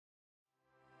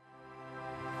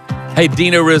Hey,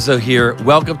 Dino Rizzo here.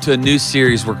 Welcome to a new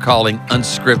series we're calling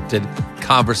Unscripted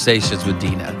Conversations with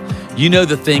Dino. You know,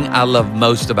 the thing I love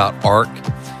most about ARC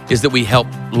is that we help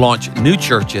launch new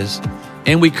churches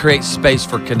and we create space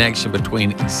for connection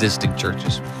between existing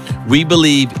churches. We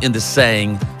believe in the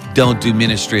saying, don't do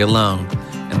ministry alone.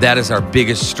 And that is our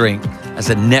biggest strength as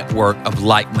a network of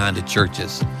like-minded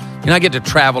churches. You know, I get to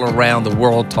travel around the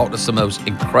world, talk to some of those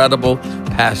incredible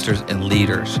pastors and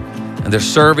leaders. And they're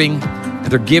serving and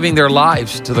they're giving their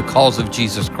lives to the cause of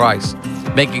Jesus Christ,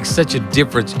 making such a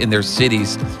difference in their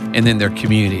cities and in their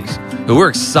communities. But we're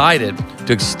excited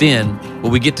to extend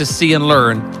what we get to see and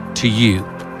learn to you.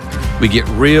 We get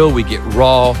real, we get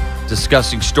raw,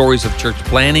 discussing stories of church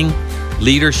planning,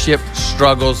 leadership,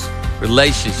 struggles,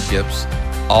 relationships,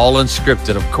 all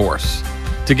unscripted, of course.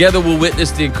 Together, we'll witness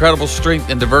the incredible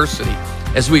strength and diversity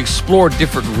as we explore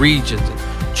different regions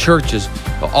and churches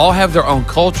who all have their own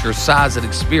culture, size, and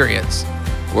experience.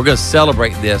 We're going to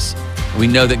celebrate this. We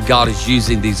know that God is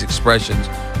using these expressions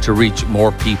to reach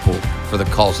more people for the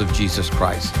cause of Jesus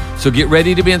Christ. So get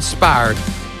ready to be inspired.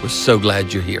 We're so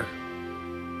glad you're here.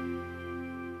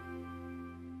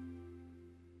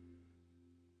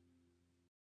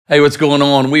 Hey, what's going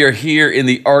on? We are here in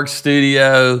the ARC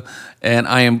studio, and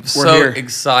I am so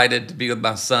excited to be with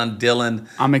my son, Dylan.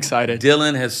 I'm excited.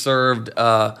 Dylan has served,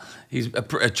 he's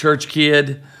a church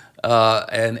kid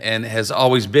and has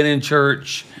always been in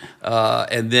church.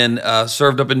 And then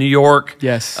served up in New York.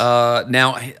 Yes.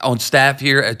 Now on staff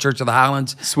here at Church of the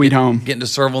Highlands. Sweet home. Getting to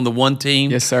serve on the one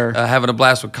team. Yes, sir. Having a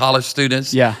blast with college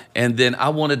students. Yeah. And then I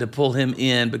wanted to pull him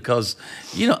in because,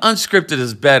 you know, unscripted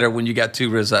is better when you got two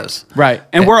Rizzos. Right.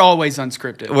 And we're always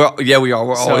unscripted. Well, yeah, we are.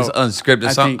 We're always unscripted.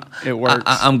 I think it works.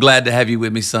 I'm glad to have you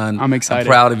with me, son. I'm excited. I'm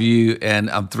proud of you, and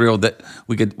I'm thrilled that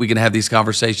we can have these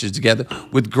conversations together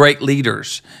with great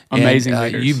leaders. Amazing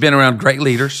leaders. You've been around great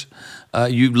leaders.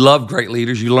 You love great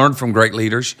leaders. You learn from great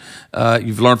leaders.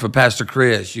 You've learned from Pastor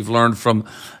Chris. You've learned from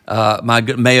my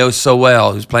good Mayo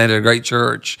Sowell, who's planted a great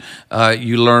church.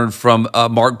 You learned from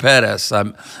Mark Pettis.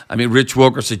 I mean, Rich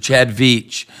Wilkerson, Chad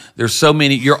Veach. There's so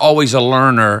many. You're always a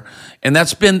learner. And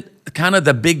that's been kind of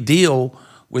the big deal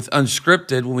with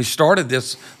Unscripted. When we started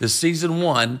this season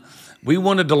one, we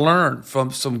wanted to learn from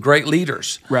some great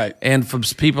leaders, right, and from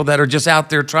people that are just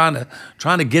out there trying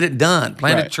to get it done,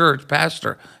 plant a church,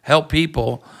 pastor, help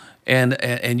people,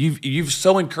 and you've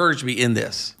so encouraged me in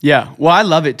this. Yeah, well, I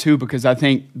love it too because I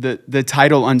think the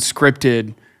title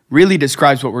Unscripted really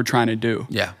describes what we're trying to do.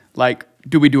 Yeah, like,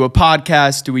 do we do a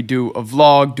podcast? Do we do a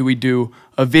vlog? Do we do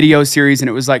a video series? And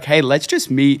it was like, hey, let's just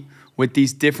meet with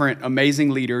these different amazing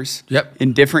leaders. Yep.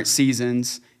 In different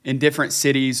seasons, in different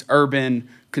cities, urban,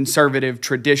 conservative,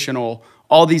 traditional,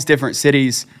 all these different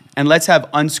cities, and let's have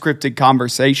unscripted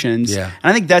conversations. Yeah. And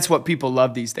I think that's what people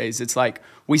love these days. It's like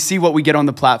we see what we get on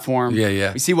the platform.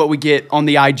 Yeah. We see what we get on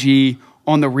the IG,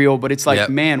 on the reel, but it's like,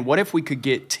 man, what if we could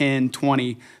get 10,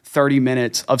 20, 30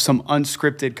 minutes of some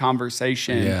unscripted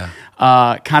conversation,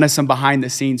 kind of some behind the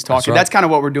scenes talking. That's kind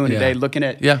of what we're doing today, looking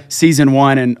at season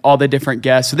one and all the different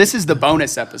guests. So this is the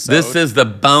bonus episode. This is the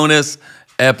bonus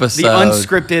episode. The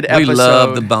unscripted episode. We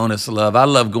love the bonus love. I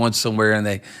love going somewhere and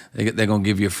they're going to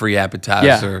give you a free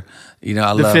appetizer. Yeah. You know,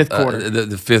 I love the fifth quarter.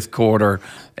 The fifth quarter.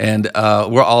 And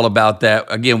we're all about that.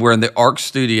 Again, we're in the ARC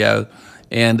studio.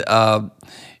 And,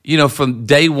 you know, from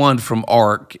day one from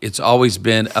ARC, it's always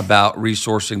been about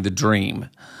resourcing the dream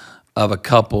of a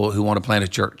couple who want to plant a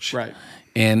church. Right.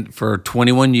 And for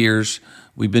 21 years,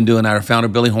 we've been doing our founder,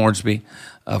 Billy Hornsby,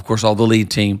 of course, all the lead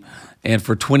team. And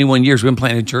for 21 years, we've been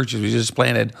planting churches. We just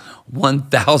planted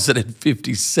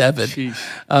 1,057. Sheesh.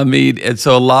 I mean, and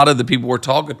so a lot of the people we're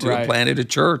talking to have planted a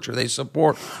church, or they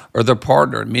support, or they're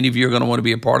partner. And many of you are going to want to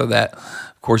be a part of that.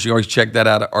 Of course, you always check that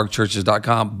out at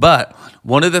arcchurches.com. But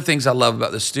one of the things I love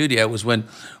about the studio was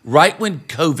right when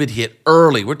COVID hit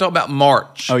early, we're talking about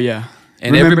March. Oh, yeah.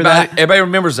 And everybody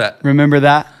remembers that. Remember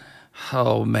that?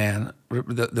 Oh, man.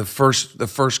 The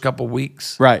first couple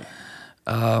weeks. Right.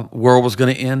 World was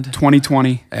going to end.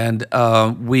 2020. And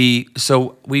we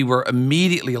were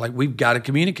immediately like, we've got to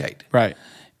communicate. Right.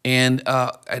 And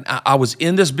I was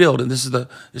in this building. This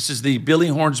is the Billy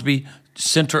Hornsby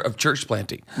Center of Church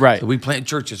Planting. Right. So we plant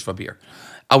churches from here.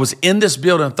 I was in this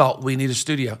building and thought, we need a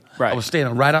studio. Right. I was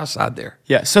standing right outside there.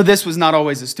 Yeah, so this was not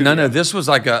always a studio. No, this was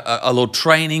like a little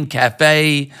training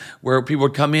cafe where people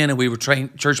would come in and we would train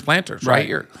church planters right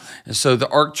here. And so the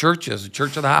ARC churches, the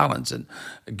Church of the Highlands, and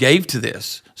gave to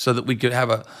this so that we could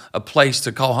have a place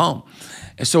to call home.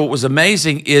 And so what was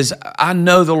amazing is I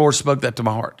know the Lord spoke that to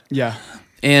my heart. Yeah.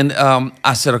 And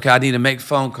I said, okay, I need to make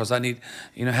phone calls. I need,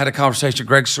 had a conversation with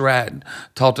Greg Surratt and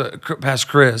talked to Pastor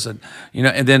Chris. And,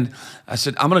 and then I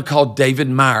said, I'm going to call David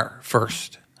Meyer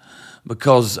first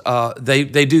because they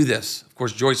do this. Of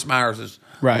course, Joyce Myers is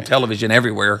on television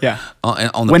everywhere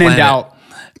on the when planet. In doubt.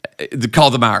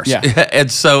 Call the Myers. Yeah.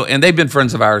 and they've been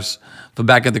friends of ours from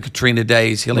back in the Katrina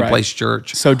days, Healing Place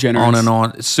Church. So generous. On and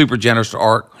on. Super generous to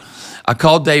ARC. I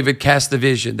called David, cast the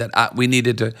vision that we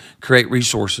needed to create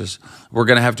resources. We're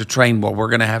going to have to train more. We're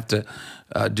going to have to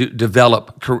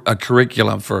develop a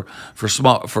curriculum for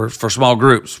small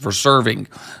groups, for serving.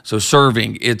 So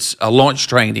serving, it's a launch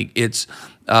training, it's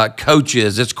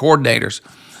coaches, it's coordinators.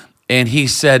 And he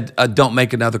said, don't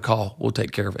make another call. We'll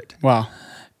take care of it. Wow.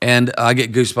 And I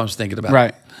get goosebumps thinking about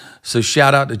it. So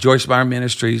shout out to Joyce Meyer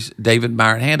Ministries, David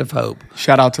Meyer, and Hand of Hope.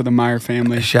 Shout out to the Meyer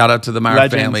family. Shout out to the Meyer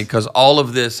family, because all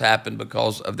of this happened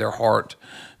because of their heart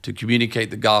to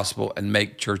communicate the gospel and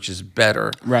make churches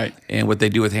better. Right. And what they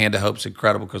do with Hand of Hope is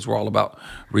incredible, because we're all about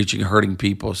reaching hurting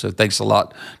people. So thanks a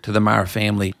lot to the Meyer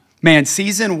family. Man,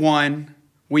 season 1,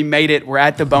 we made it. We're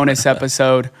at the bonus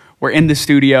episode. We're in the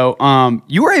studio.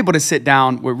 You were able to sit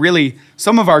down with really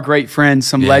some of our great friends,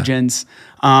 some legends,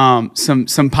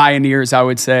 some pioneers, I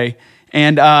would say.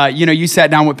 And, you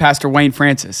sat down with Pastor Wayne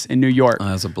Francis in New York. Oh,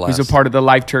 that's a blast. Who's a part of the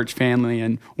Life Church family.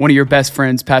 And one of your best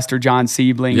friends, Pastor John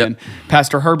Siebling, and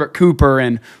Pastor Herbert Cooper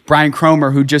and Brian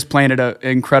Cromer, who just planted an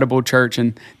incredible church.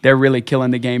 And they're really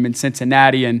killing the game in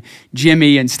Cincinnati. And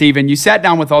Jimmy and Stephen. You sat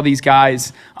down with all these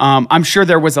guys. I'm sure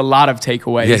there was a lot of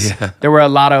takeaways. Yeah. There were a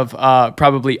lot of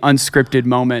probably unscripted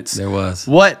moments. There was.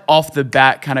 What off the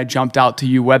bat kind of jumped out to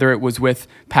you, whether it was with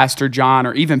Pastor John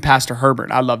or even Pastor Herbert?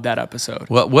 I love that episode.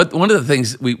 Well, one of the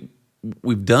things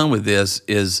we've done with this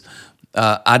is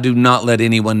I do not let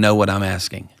anyone know what I'm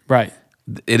asking. Right.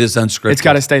 It is unscripted. It's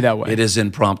got to stay that way. It is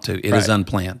impromptu. It is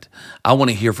unplanned. I want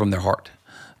to hear from their heart.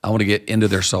 I want to get into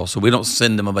their soul. So we don't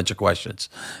send them a bunch of questions.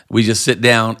 We just sit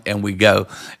down and we go.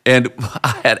 And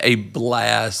I had a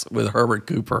blast with Herbert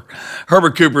Cooper.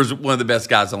 Herbert Cooper is one of the best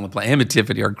guys on the planet. Him and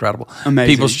Tiffany are incredible.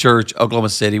 Amazing. People's Church, Oklahoma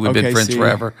City. We've been friends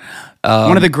forever.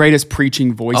 One of the greatest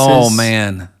preaching voices. Oh,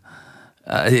 man.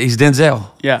 He's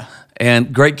Denzel. Yeah.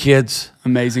 And great kids.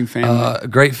 Amazing family.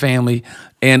 Great family.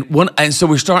 And so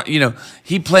we start,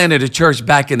 he planted a church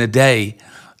back in the day,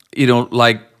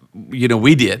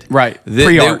 we did. Right.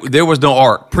 Pre-ARC. There was no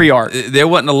ARC. Pre-ARC. There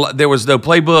was no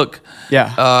playbook.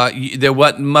 Yeah. There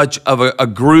wasn't much of a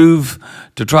groove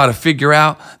to try to figure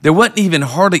out. There wasn't even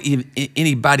hardly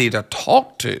anybody to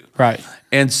talk to. Right.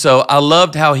 And so I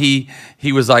loved how he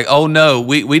was like, oh no,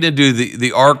 we didn't do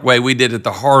the ARC way, we did it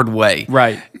the hard way.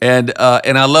 Right. And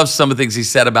I love some of the things he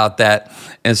said about that.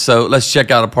 And so let's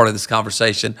check out a part of this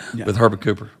conversation with Herbert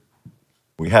Cooper.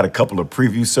 We had a couple of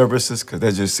preview services because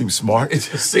that just seemed smart. It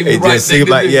just seemed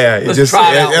like, let's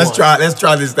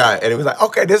try this out. And it was like,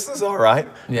 okay, this is all right.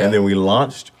 Yeah. And then we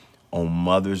launched on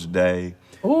Mother's Day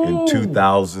in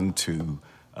 2002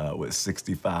 with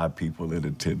 65 people in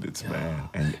attendance, man.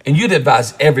 And you'd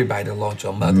advise everybody to launch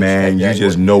on Mother's Day. Man, you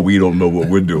just know we don't know what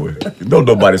we're doing. Don't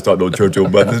nobody start no church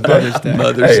on Mother's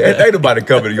Day. Ain't nobody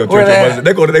coming to your church on Mother's Day.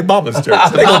 They go to their mama's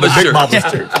church. They go to Big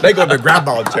Mama's church. They go to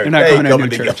Grandma's church. They're not going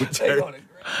to your church.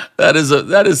 That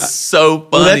is so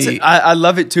funny. Well, I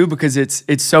love it too, because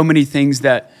it's so many things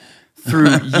that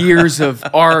through years of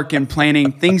ARC and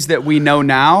planning, things that we know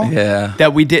now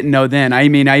that we didn't know then. I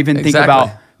mean, I even think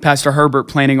about Pastor Herbert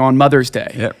planning on Mother's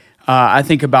Day. Yep. I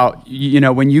think about,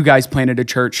 when you guys planted a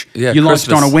church, you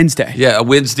launched on a Wednesday. Yeah, a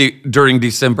Wednesday during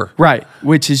December. Right,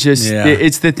 which is just,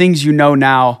 it's the things you know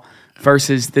now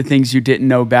versus the things you didn't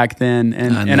know back then.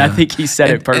 And I think he said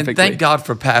it perfectly. And thank God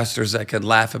for pastors that can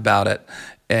laugh about it.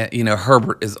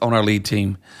 Herbert is on our lead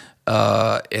team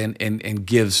and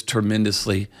gives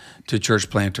tremendously to church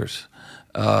planters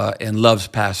and loves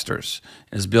pastors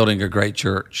and is building a great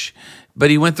church. But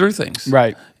he went through things.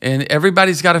 Right. And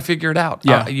everybody's got to figure it out.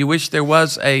 Yeah. You wish there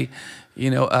was a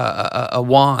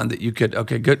wand that you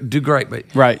could, do great,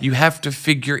 but you have to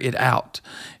figure it out.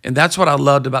 And that's what I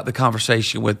loved about the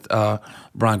conversation with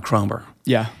Brian Cromer.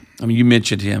 Yeah. I mean, you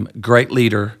mentioned him, great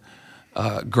leader,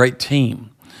 great team.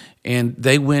 And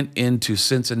they went into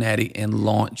Cincinnati and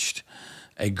launched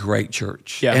a great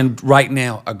church. Yeah. And right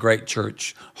now, a great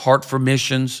church. Heart for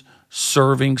missions,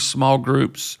 serving small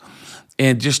groups.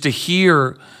 And just to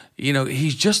hear,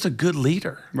 he's just a good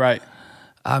leader. Right.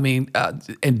 I mean,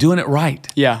 and doing it right.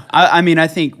 Yeah. I mean, I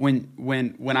think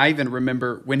when I even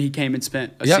remember when he came and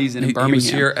spent a season in Birmingham. He was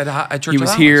here at Church He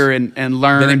was here and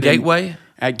learned. Been at Gateway?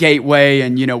 At Gateway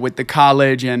and, with the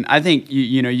college. And I think,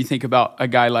 you think about a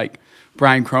guy like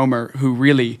Brian Cromer, who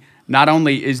really not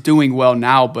only is doing well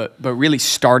now, but really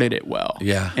started it well.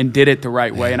 Yeah. And did it the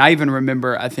right way. And I even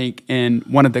remember, I think in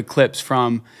one of the clips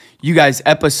from you guys'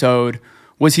 episode,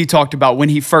 was he talked about when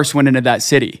he first went into that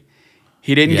city.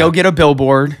 He didn't go get a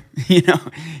billboard, you know.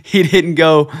 He didn't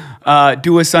go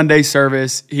do a Sunday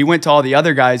service. He went to all the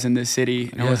other guys in this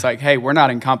city and was like, hey, we're not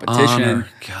in competition. Honor.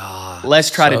 God, let's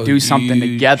try to do something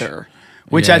together.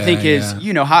 Which I think is,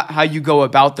 you know, how you go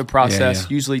about the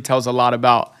process usually tells a lot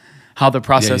about how the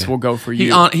process will go for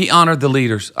you. He honored the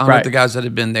leaders, honored the guys that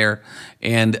had been there,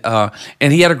 and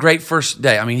he had a great first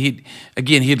day. I mean,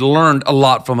 he'd learned a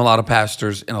lot from a lot of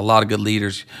pastors and a lot of good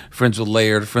leaders. Friends with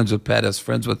Laird, friends with Pettis,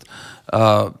 friends with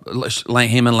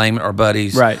him and Lehman are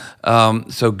buddies. Right.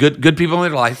 So good people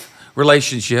in their life,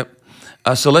 relationship.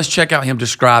 So let's check out him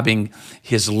describing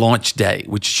his launch day,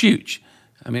 which is huge.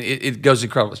 I mean, it goes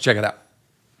incredible. Let's check it out.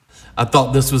 I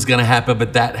thought this was going to happen,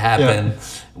 but that happened. Yeah.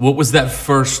 What was that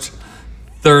first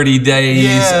 30 days?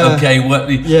 Yeah. Okay,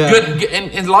 what? Yeah. Good.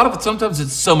 And a lot of it, sometimes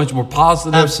it's so much more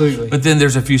positive. Absolutely. But then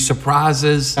there's a few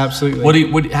surprises.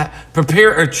 Absolutely.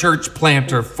 Prepare a church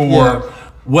planter for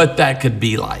what that could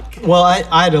be like. Well,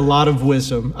 I had a lot of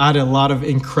wisdom. I had a lot of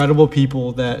incredible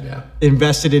people that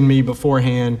invested in me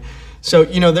beforehand. So,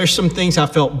 you know, there's some things I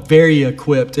felt very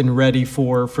equipped and ready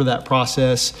for that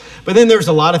process. But then there's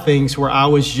a lot of things where I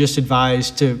was just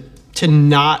advised to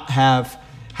not have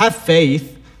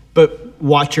faith, but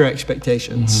watch your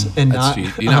expectations and That's not.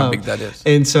 huge. You know how big that is.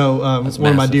 And so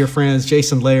one of my dear friends,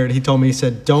 Jason Laird, he told me, he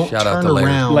said, don't turn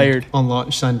around on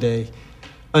launch Sunday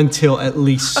until at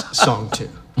least song 2.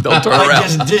 Don't turn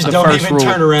around. Just don't even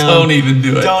turn around. Don't even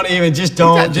do it.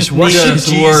 Just worship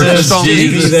Jesus. Just be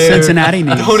there. Cincinnati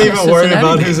needs. Don't even worry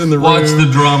about who's in the room. Watch the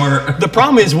drummer. The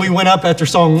problem is we went up after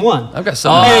song 1. I've got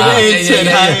something.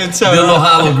 And so, Get a little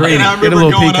hollow greeting. And I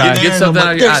remember going up there Get something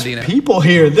out of your eye, Dino. People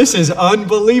here. This is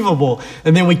unbelievable.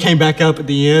 And then we came back up at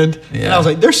the end. And I was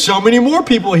like, there's so many more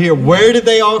people here. Where did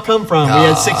they all come from? We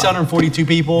had 642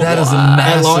 people. That is a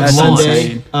massive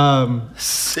Sunday.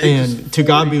 And to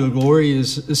God be the glory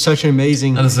is such an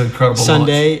amazing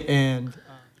Sunday. Launch. And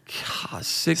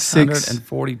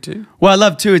 642. Well, I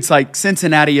love too. It's like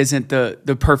Cincinnati isn't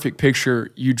the perfect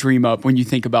picture you dream up when you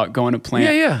think about going to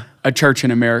plant a church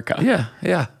in America.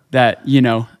 Yeah. That, you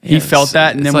know, he felt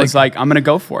that and then was like, I'm going to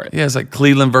go for it. Yeah, it's like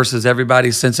Cleveland versus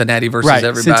everybody, Cincinnati versus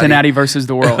everybody. Cincinnati versus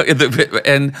the world.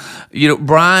 And, you know,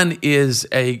 Brian he's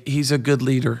a good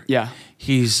leader. Yeah.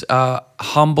 He's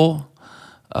humble.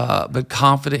 But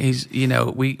confident. He's, you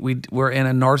know, we're in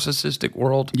a narcissistic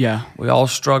world. Yeah, we all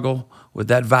struggle with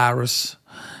that virus,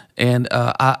 and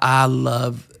I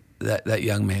love that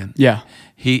young man. Yeah,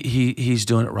 he's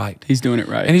doing it right. He's doing it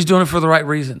right, and he's doing it for the right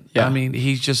reason. Yeah, I mean,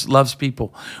 he just loves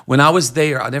people. When I was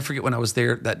there, I'll never forget when I was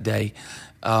there that day.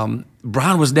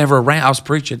 Brian was never around. I was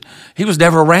preaching. He was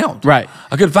never around. Right,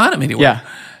 I couldn't find him anywhere. Yeah.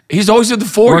 He's always in the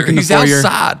foyer. He's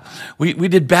outside. We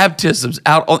did baptisms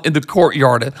out in the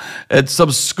courtyard at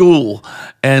some school,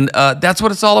 and that's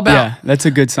what it's all about. Yeah, that's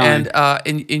a good sign.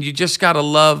 And you just gotta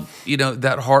love, you know,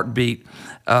 that heartbeat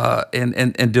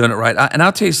and doing it right. And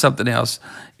I'll tell you something else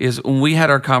is when we had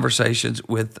our conversations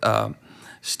with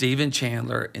Stephen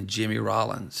Chandler and Jimmy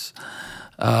Rollins,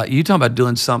 you talking about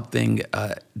doing something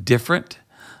different.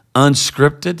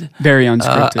 Unscripted. Very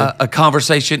unscripted. A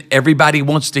conversation everybody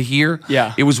wants to hear.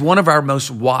 Yeah. It was one of our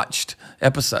most watched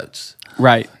episodes.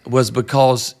 Right. Was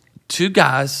because two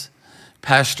guys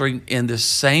pastoring in the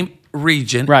same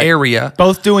region, area.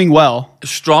 Both doing well.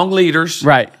 Strong leaders.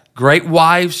 Right. Great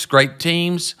wives, great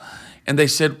teams. And they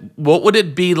said, what would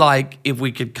it be like if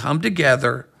we could come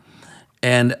together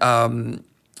and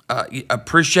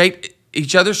appreciate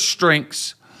each other's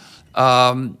strengths,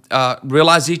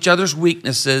 realize each other's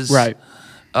weaknesses. Right.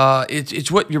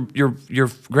 It's what your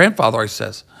grandfather always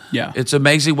says. Yeah. It's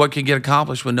amazing what can get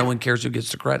accomplished when no one cares who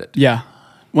gets the credit. Yeah.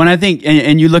 When I think,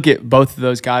 and you look at both of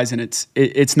those guys, and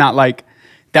it's not like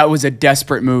that was a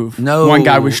desperate move. No. One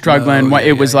guy was struggling.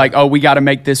 It was like, oh, we got to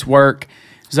make this work.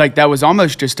 It's like that was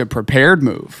almost just a prepared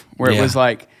move where it was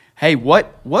like, hey,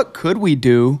 what could we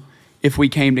do if we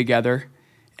came together?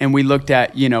 And we looked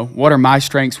at, you know, what are my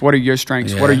strengths? What are your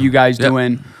strengths? What are you guys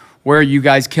doing? Where are you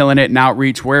guys killing it in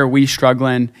outreach? Where are we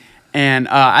struggling? And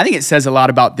I think it says a lot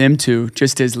about them too,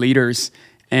 just as leaders.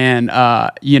 And,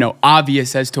 you know,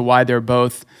 obvious as to why they're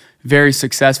both very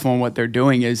successful in what they're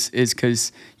doing is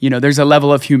because, you know, there's a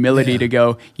level of humility to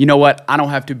go, you know what? I don't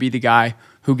have to be the guy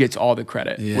who gets all the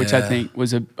credit, which I think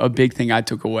was a big thing I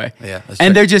took away. Yeah,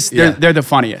 and they're just they're the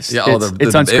funniest. Yeah,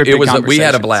 it's unscripted. We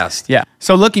had a blast. Yeah.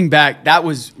 So looking back, that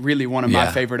was really one of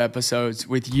my favorite episodes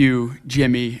with you,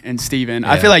 Jimmy, and Steven.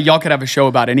 I feel like y'all could have a show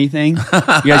about anything.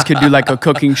 You guys could do like a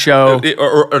cooking show,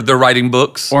 or they're writing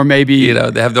books, or maybe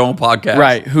they have their own podcast.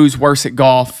 Right? Who's worse at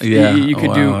golf? Yeah, you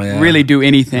could really do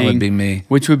anything. That would be me,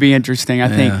 which would be interesting. I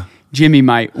think Jimmy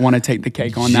might want to take the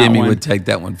cake on that one. Jimmy would take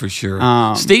that one for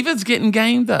sure. Steven's getting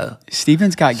game though.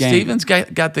 Steven's got game. Steven's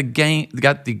got the game.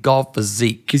 Got the golf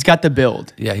physique. He's got the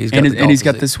build. Yeah, he's got he's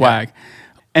got the swag. Yeah.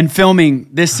 And filming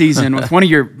this season with one of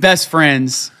your best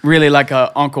friends, really like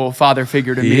a uncle, father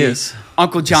figure to me. Is.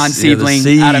 Uncle John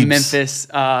Siebling out of Memphis,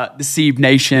 the Sieb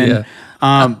Nation. Yeah.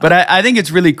 But I think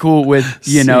it's really cool with,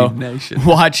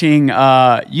 watching,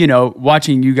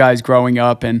 watching you guys growing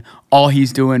up and all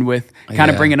he's doing with kind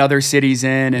of bringing other cities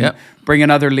in and bringing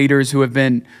other leaders who have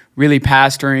been really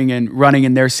pastoring and running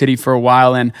in their city for a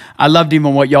while. And I loved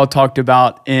even what y'all talked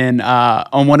about in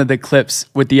on one of the clips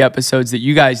with the episodes that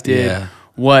you guys did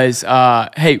was,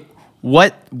 hey,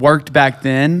 what worked back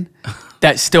then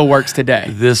that still works today?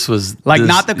 This was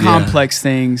not the complex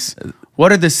things.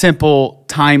 What are the simple,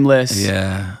 timeless,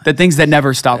 the things that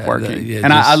never stop working?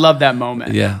 I love that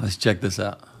moment. Yeah, let's check this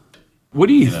out. What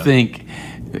do you think?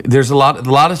 There's a lot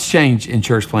has changed in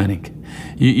church planting.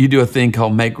 You do a thing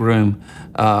called Make Room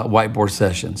whiteboard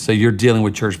sessions. So you're dealing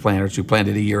with church planters who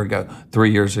planted a year ago,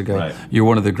 3 years ago. Right. You're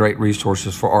one of the great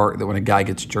resources for ARC that when a guy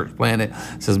gets a church planted,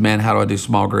 says, man, how do I do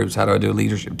small groups? How do I do a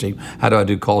leadership team? How do I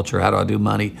do culture? How do I do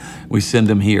money? We send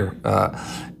them here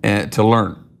and to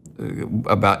learn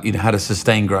about how to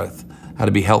sustain growth, how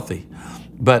to be healthy.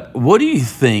 But what do you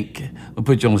think, I'll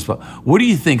put you on the spot, what do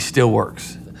you think still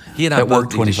works? He and I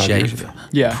worked 25 years ago.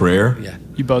 Yeah. Prayer. Yeah.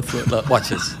 You both would. Look, watch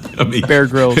this. Bear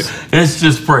Grylls. It's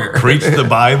just prayer. Preach the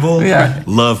Bible.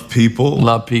 Love people.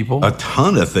 Love people. A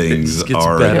ton of things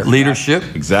are better. Leadership.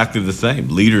 Exactly the same.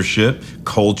 Leadership,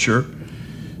 culture.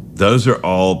 Those are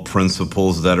all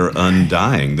principles that are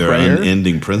undying. They're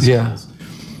unending principles.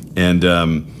 And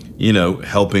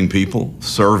helping people,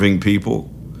 serving,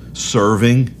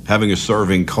 having a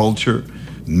serving culture,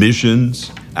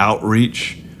 missions,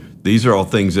 outreach. These are all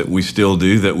things that we still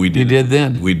do that we did. You did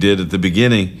then. We did at the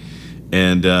beginning.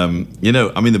 And,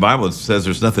 the Bible says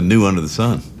there's nothing new under the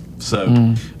sun.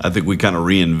 So I think we kind of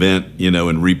reinvent,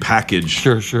 and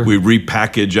repackage. Sure. We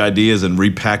repackage ideas and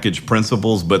repackage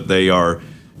principles, but they are,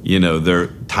 they're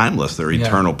timeless. They're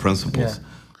eternal principles. Yeah.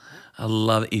 I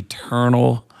love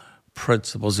eternal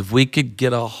principles. If we could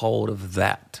get a hold of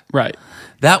that. Right.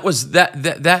 That was that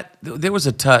there was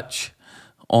a touch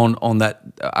on that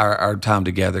our time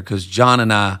together, because John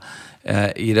and I,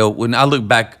 when I look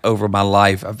back over my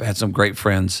life, I've had some great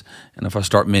friends, and if I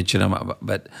start mentioning them,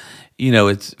 but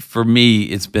it's for me,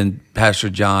 it's been Pastor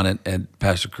John and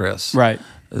Pastor Chris. Right.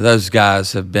 Those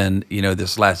guys have been,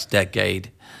 this last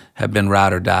decade, have been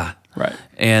ride or die. Right.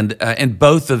 And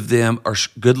both of them are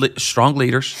strong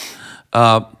leaders,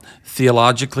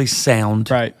 theologically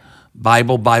sound. Right.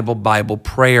 Bible,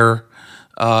 prayer.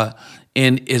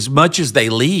 And as much as they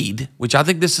lead, which I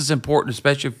think this is important,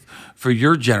 especially for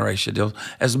your generation, Dylan,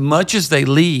 as much as they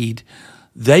lead,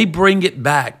 they bring it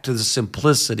back to the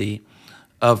simplicity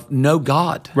of know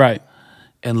God. Right.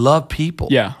 And love people.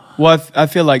 Yeah. Well, I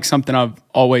feel like something I've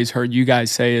always heard you guys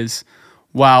say is,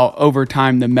 while over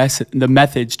time the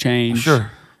methods change, the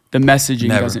messaging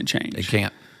doesn't change. It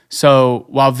can't. So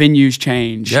while venues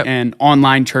change and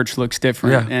online church looks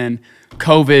different and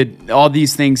COVID, all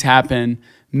these things happen,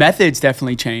 methods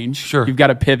definitely change. Sure. You've got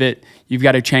to pivot, you've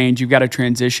got to change, you've got to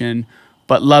transition,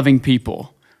 but loving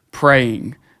people,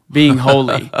 praying, being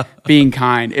holy, being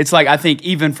kind. It's like, I think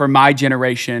even for my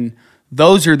generation,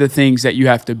 those are the things that you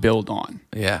have to build on.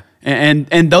 Yeah.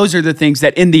 And those are the things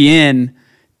that in the end,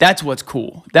 that's what's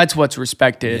cool. That's what's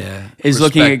respected, is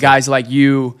looking at guys like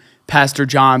you, Pastor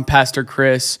John, Pastor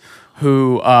Chris,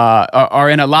 who are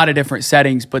in a lot of different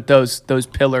settings, but those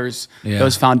pillars,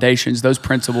 those foundations, those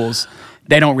principles,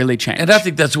 they don't really change. And I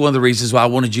think that's one of the reasons why I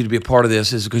wanted you to be a part of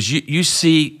this, is because you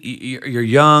see, you're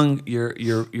young,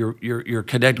 you're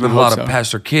connected with a lot of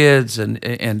pastor kids,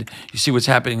 and you see what's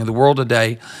happening in the world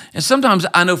today. And sometimes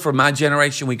I know for my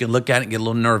generation, we can look at it and get a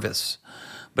little nervous,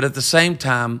 but at the same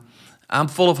time, I'm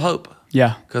full of hope.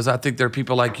 Yeah, because I think there are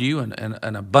people like you and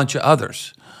a bunch of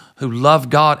others who love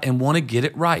God and want to get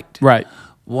it right. Right.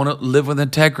 Want to live with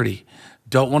integrity,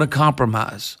 don't want to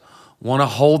compromise, want to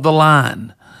hold the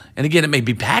line. And again, it may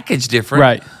be packaged different,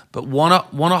 right, but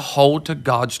want to hold to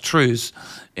God's truths.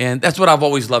 And that's what I've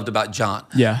always loved about John.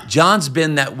 Yeah. John's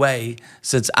been that way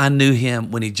since I knew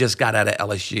him when he just got out of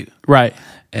LSU. Right.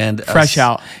 And fresh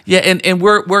out. Yeah, and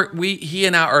he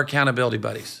and I are accountability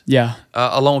buddies. Yeah.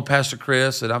 Along with Pastor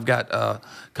Chris, and I've got a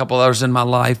couple others in my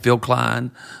life. Phil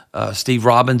Klein, Steve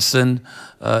Robinson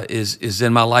is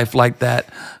in my life like that.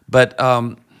 But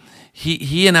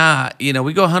he and I,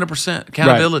 we go 100%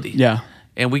 accountability. Right. Yeah.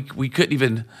 And we couldn't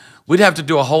even. We'd have to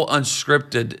do a whole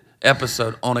unscripted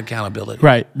episode on accountability.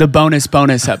 Right. The bonus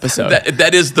episode.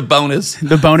 that is the bonus.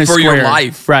 The bonus for squared. Your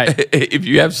life. Right. If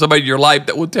you have somebody in your life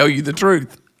that will tell you the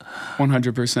truth.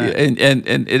 100%.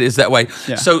 And it is that way.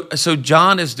 Yeah. So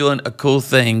John is doing a cool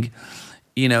thing.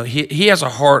 He has a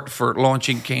heart for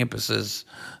launching campuses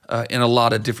in a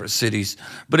lot of different cities,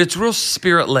 but it's real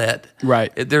spirit led.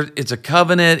 Right. It's a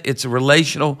covenant. It's a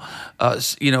relational.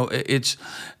 It's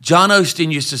John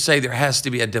Osteen used to say there has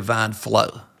to be a divine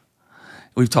flow.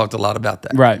 We've talked a lot about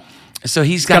that. Right. So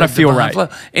he's got a feel divine right. flow,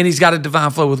 and he's got a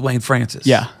divine flow with Wayne Francis.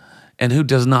 Yeah. And who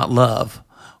does not love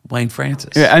Wayne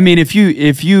Francis? Yeah, I mean, if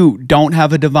you don't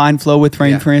have a divine flow with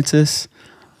Wayne Francis,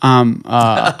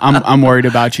 I'm worried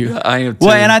about you. I am too.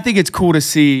 Well, and I think it's cool to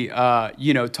see,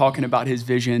 talking about his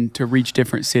vision to reach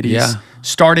different cities. Yeah.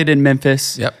 Started in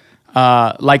Memphis. Yep.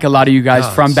 Like a lot of you guys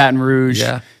from Baton Rouge,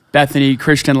 Bethany,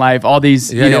 Christian Life, all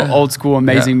these old school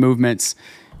amazing movements.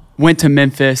 Went to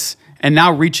Memphis and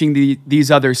now reaching these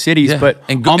other cities, but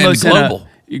almost global.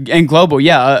 And global,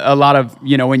 a lot of,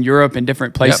 in Europe and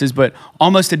different places, but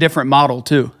almost a different model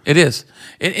too. It is.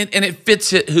 And it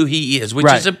fits who he is,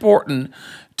 which is important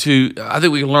to, I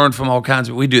think we learn from all kinds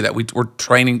of, we do that. We're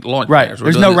training launch planners.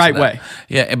 There's no right way.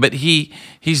 Yeah, but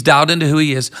he's dialed into who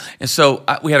he is. And so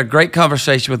we had a great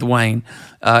conversation with Wayne.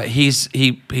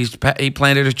 He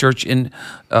planted a church in,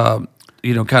 kind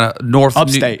of north.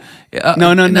 Upstate.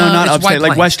 No, not upstate,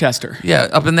 like Westchester. Yeah,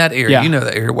 up in that area. Yeah. You know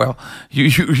that area well.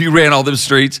 You ran all them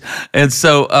streets. And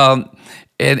so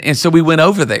and so we went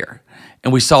over there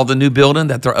and we saw the new building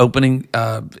that they're opening.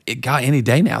 Any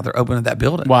day now they're opening that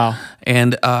building. Wow.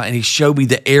 And he showed me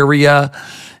the area.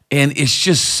 And it's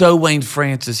just so Wayne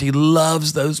Francis. He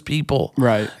loves those people.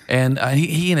 Right. And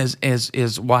he and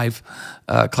his wife,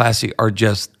 Classy, are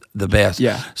just the best.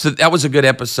 Yeah. So that was a good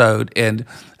episode, and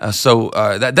that's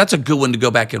a good one to go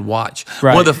back and watch.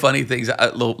 Right. One of the funny things,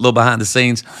 a little behind the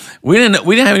scenes, we didn't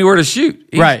have anywhere to shoot.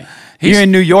 Right. You're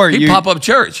in New York. He pop up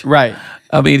church. Right.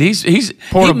 I mean, he's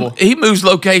portable. He moves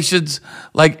locations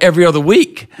like every other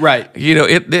week. Right.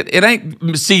 It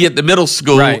ain't see you at the middle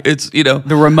school. Right. It's the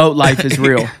remote life is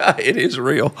real. It is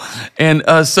real, and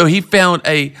so he found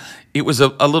it was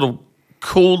a little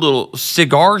cool little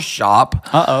cigar shop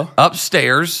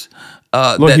upstairs.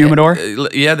 Little humidor?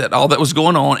 That all that was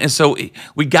going on. And so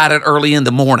we got it early in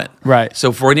the morning. Right.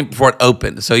 So before it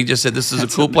opened. So he just said, this is a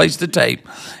cool place to tape.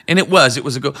 And it was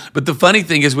a cool. But the funny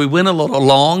thing is we went a little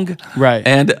long. Right.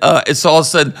 And it's all of a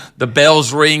sudden the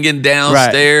bell's ringing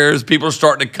downstairs. Right. People are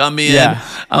starting to come in. Yeah.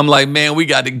 I'm like, man, we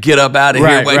got to get up out of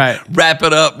here. Right. Wrap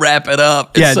it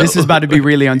up. And this is about to be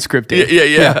really unscripted.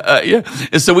 Yeah.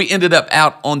 And so we ended up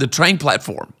out on the train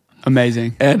platform.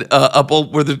 Amazing. And up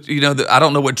where I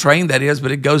don't know what train that is,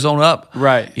 but it goes on up,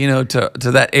 right?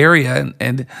 To that area,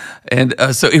 and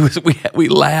so it was. We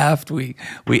laughed, we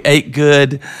ate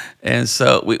good, and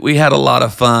so we had a lot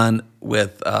of fun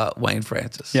with Wayne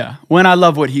Francis. Yeah. When I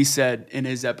love what he said in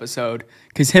his episode,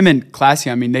 because him and Classy,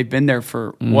 I mean, they've been there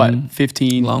for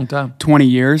 15, long time, 20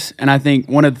 years, and I think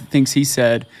one of the things he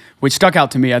said, which stuck out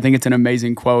to me, I think it's an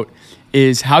amazing quote,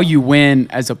 is how you win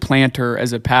as a planter,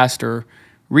 as a pastor,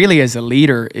 really as a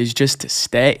leader, is just to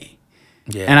stay.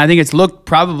 Yeah. And I think it's looked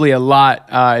probably a lot,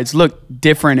 it's looked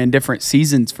different in different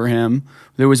seasons for him.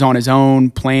 There was on his own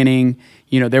planning,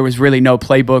 there was really no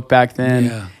playbook back then.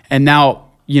 Yeah. And now,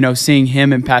 seeing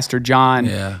him and Pastor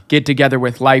John get together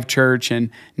with Life Church, and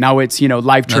now it's,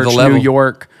 Life Church New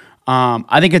York.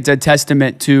 I think it's a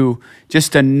testament to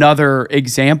just another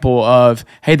example of,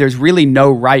 hey, there's really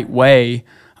no right way.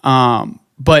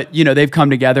 But, they've come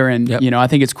together, and, I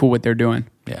think it's cool what they're doing.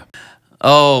 Yeah.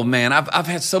 Oh, man, I've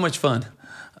had so much fun.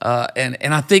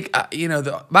 And I think,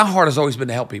 my heart has always been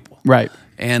to help people. Right.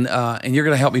 And you're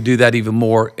going to help me do that even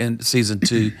more in season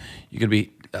 2. You're going to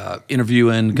be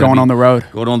interviewing. Going on the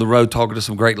road, talking to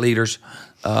some great leaders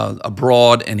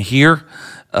abroad and here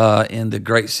in the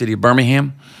great city of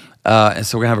Birmingham. And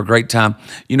so we're going to have a great time.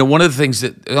 One of the things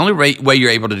the only way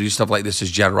you're able to do stuff like this is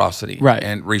generosity, right,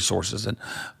 and resources. And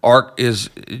ARC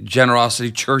is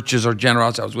generosity. Churches are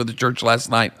generous. I was with a church last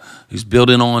night who's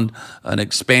building on an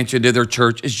expansion to their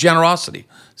church. It's generosity.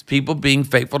 It's people being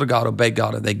faithful to God, obey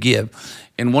God, and they give.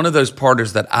 And one of those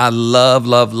partners that I love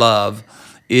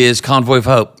is Convoy of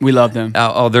Hope. We love them.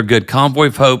 Oh, they're good.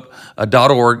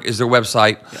 Convoyofhope.org is their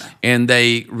website, and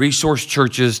they resource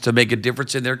churches to make a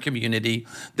difference in their community.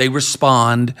 They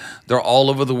respond. They're all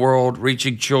over the world,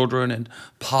 reaching children in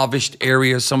impoverished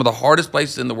areas, some of the hardest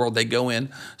places in the world. They go in,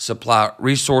 supply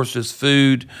resources,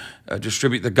 food,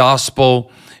 distribute the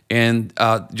gospel. And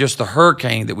just the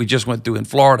hurricane that we just went through in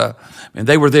Florida, and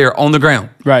they were there on the ground.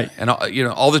 Right. And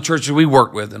all the churches we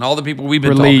work with and all the people we've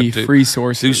been talking to.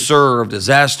 Resources. Who serve,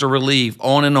 disaster relief,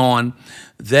 on and on.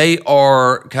 They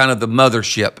are kind of the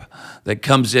mothership that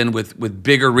comes in with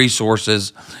bigger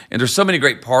resources. And there's so many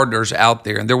great partners out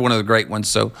there, and they're one of the great ones.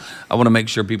 So I want to make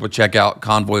sure people check out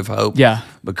Convoy of Hope. Yeah.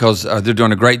 Because they're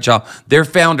doing a great job. Their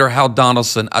founder, Hal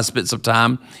Donaldson, I spent some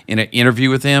time in an interview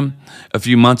with him a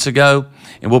few months ago,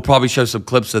 and we'll probably show some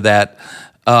clips of that.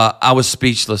 I was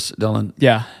speechless, Dylan.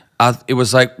 Yeah. It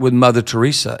was like with Mother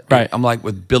Teresa. Right. I'm like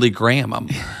with Billy Graham.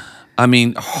 I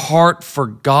mean, heart for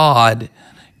God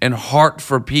and heart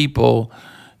for people,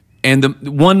 and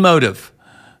the one motive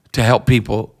to help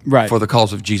people for the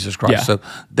cause of Jesus Christ. Yeah. So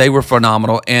they were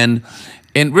phenomenal, and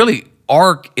really,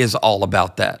 ARC is all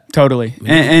about that. Totally.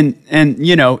 And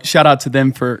shout out to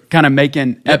them for kind of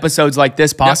making episodes like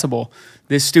this possible.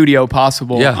 This studio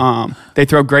possible. Yeah. They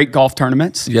throw great golf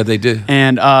tournaments. Yeah, they do.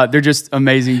 And they're just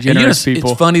amazing, generous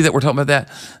people. It's funny that we're talking about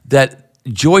that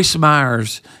Joyce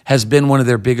Myers has been one of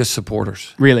their biggest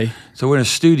supporters. Really? So we're in a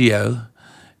studio,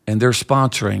 and they're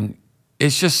sponsoring.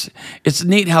 It's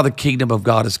neat how the kingdom of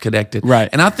God is connected. Right.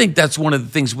 And I think that's one of the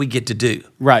things we get to do.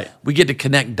 Right. We get to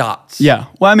connect dots. Yeah.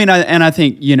 Well, I mean, I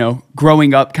think,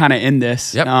 growing up kind of in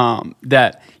this,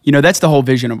 that, that's the whole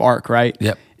vision of ARC, right?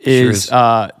 Yep. Is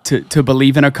to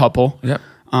believe in a couple. Yep.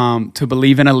 To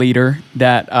believe in a leader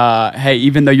that, hey,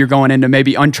 even though you're going into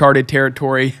maybe uncharted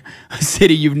territory, a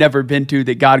city you've never been to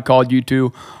that God called you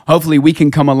to, hopefully we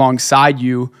can come alongside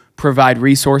you, provide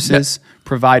resources,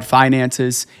 provide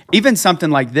finances, even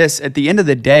something like this. At the end of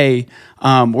the day,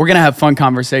 we're going to have fun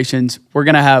conversations. We're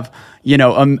going to have,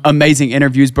 amazing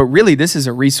interviews, but really this is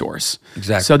a resource.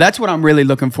 Exactly. So that's what I'm really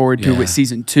looking forward to with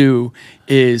season 2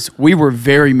 is we were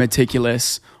very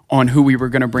meticulous on who we were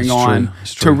going to bring on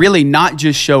to really not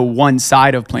just show one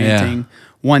side of planting,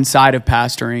 one side of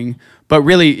pastoring, but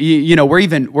really,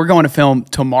 we're going to film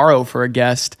tomorrow for a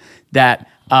guest that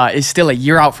is still a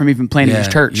year out from even planting his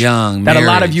church. Young, that a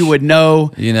lot of you would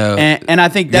know. And I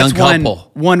think that's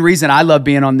one reason I love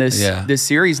being on this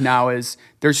series now is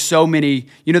there's so many,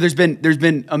 there's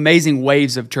been amazing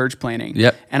waves of church planting.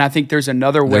 Yep. And I think there's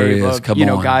another wave of,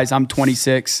 guys, I'm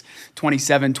 26,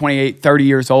 27, 28, 30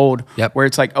 years old, where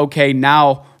it's like, okay,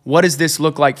 now what does this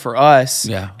look like for us?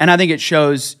 Yeah. And I think it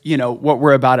shows, what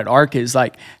we're about at ARC is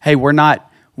like, hey,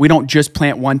 we don't just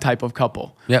plant one type of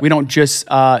couple. Yep. We don't just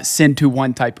send to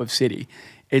one type of city.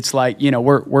 It's like,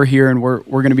 we're here and we're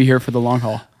going to be here for the long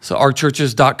haul. So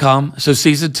arcchurches.com. So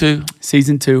season 2.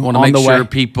 Season 2. I want to make sure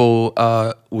people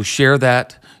will share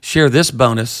this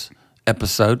bonus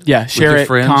episode. Yeah, share it,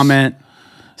 friends. comment,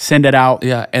 send it out.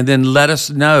 Yeah, and then let us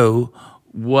know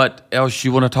what else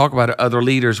you want to talk about, other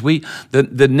leaders.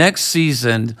 The next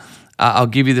season, I'll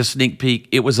give you the sneak peek.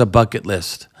 It was a bucket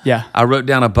list. Yeah. I wrote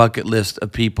down a bucket list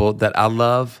of people that I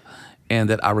love and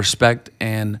that I respect,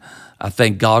 and I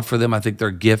thank God for them. I think they're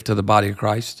a gift to the body of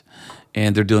Christ,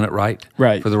 and they're doing it right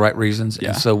for the right reasons. Yeah.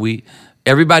 And so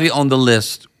everybody on the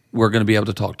list we're going to be able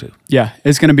to talk to. Yeah,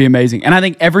 it's going to be amazing. And I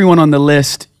think everyone on the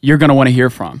list you're going to want to hear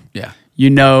from. Yeah.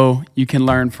 You can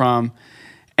learn from,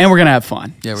 and we're going to have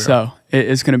fun. Yeah, so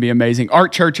it's going to be amazing.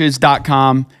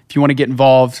 Arcchurches.com if you want to get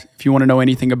involved, if you want to know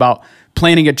anything about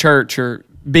planning a church or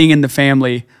being in the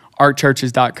family,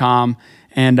 arcchurches.com.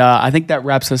 And I think that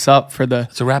wraps us up for the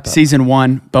season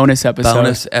 1 bonus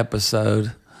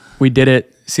episode. We did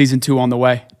it. Season 2 on the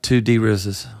way. 2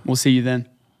 D-Rizzes. We'll see you then.